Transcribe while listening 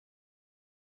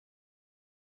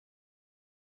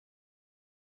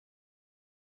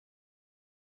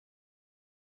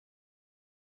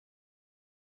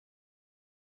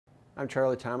I'm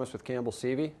Charlie Thomas with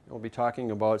Campbell-Sevey. We'll be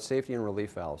talking about safety and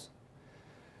relief valves.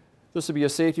 This would be a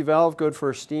safety valve good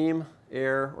for steam,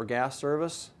 air, or gas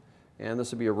service, and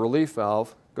this would be a relief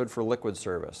valve good for liquid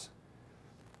service.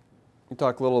 We'll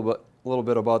talk a little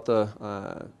bit about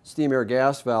the steam, air,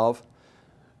 gas valve.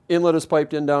 Inlet is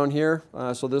piped in down here,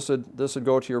 so this would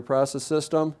go to your process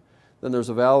system. Then there's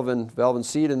a valve and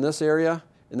seat in this area,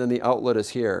 and then the outlet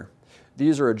is here.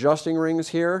 These are adjusting rings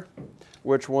here,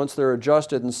 which once they're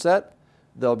adjusted and set,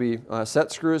 there'll be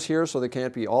set screws here so they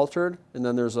can't be altered, and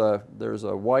then there's a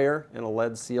wire and a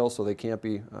lead seal so they can't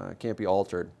be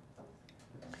altered.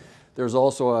 There's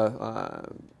also a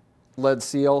lead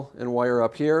seal and wire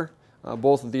up here.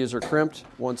 Both of these are crimped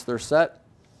once they're set.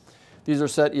 These are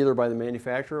set either by the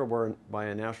manufacturer or by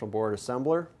a national board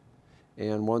assembler,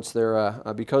 and once they're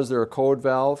because they're a code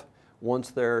valve,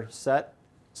 once they're set,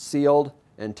 sealed,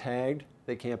 and tagged,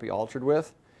 they can't be altered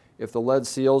with. If the lead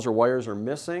seals or wires are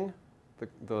missing,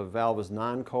 the valve is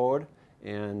non-code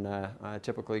and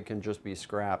typically can just be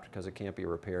scrapped because it can't be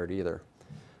repaired either.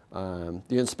 The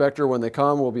inspector, when they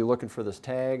come, will be looking for this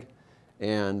tag,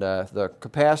 and the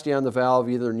capacity on the valve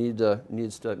either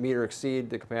needs to meet or exceed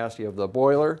the capacity of the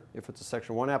boiler if it's a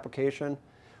Section 1 application,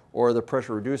 or the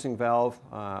pressure reducing valve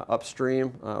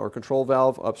upstream, or control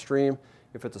valve upstream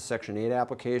if it's a Section 8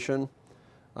 application.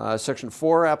 Section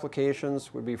 4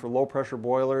 applications would be for low pressure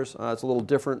boilers. It's a little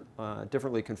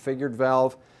differently configured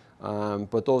valve,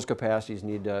 but those capacities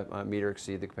need to meet or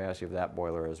exceed the capacity of that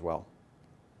boiler as well.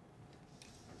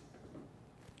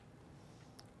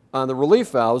 On the relief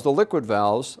valves, the liquid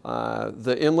valves,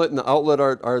 the inlet and the outlet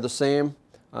are the same.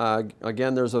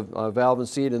 Again, there's a valve and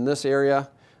seat in this area.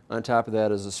 On top of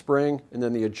that is a spring, and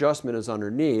then the adjustment is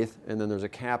underneath, and then there's a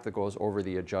cap that goes over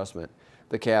the adjustment.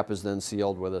 The cap is then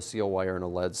sealed with a seal wire and a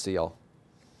lead seal.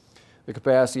 The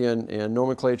capacity and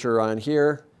nomenclature on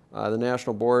here, the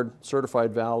National Board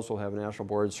certified valves will have a National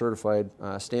Board certified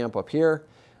stamp up here.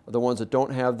 The ones that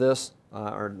don't have this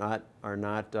are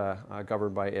not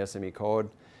governed by ASME code,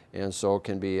 and so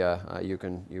can be you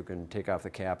can take off the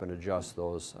cap and adjust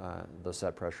those the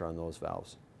set pressure on those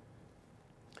valves.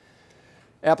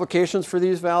 Applications for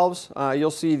these valves,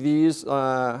 you'll see these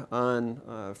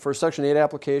for Section 8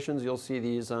 applications, you'll see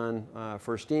these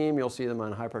for steam, you'll see them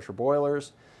on high pressure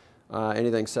boilers.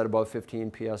 Anything set above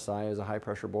 15 psi is a high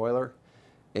pressure boiler.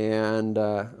 And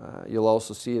you'll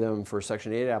also see them for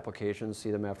Section 8 applications, see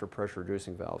them after pressure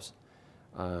reducing valves.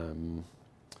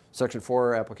 Section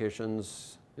 4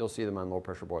 applications, you'll see them on low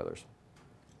pressure boilers.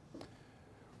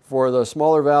 For the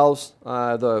smaller valves,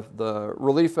 the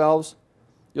relief valves,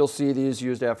 you'll see these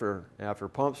used after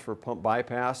pumps for pump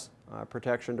bypass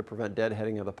protection to prevent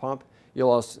deadheading of the pump.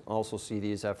 You'll also see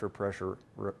these after pressure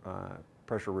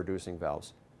reducing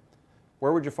valves.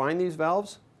 Where would you find these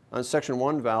valves? On Section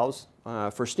 1 valves,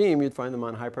 for steam, you'd find them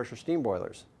on high pressure steam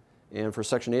boilers. And for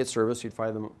Section 8 service, you'd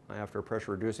find them after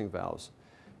pressure reducing valves.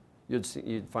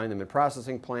 You'd find them in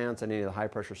processing plants, any of the high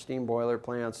pressure steam boiler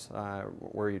plants,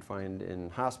 where you'd find in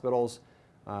hospitals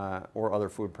or other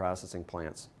food processing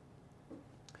plants.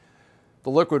 The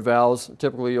liquid valves,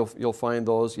 typically you'll find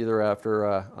those either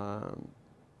after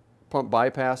pump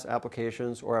bypass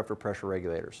applications or after pressure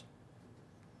regulators.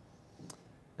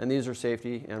 And these are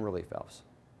safety and relief valves.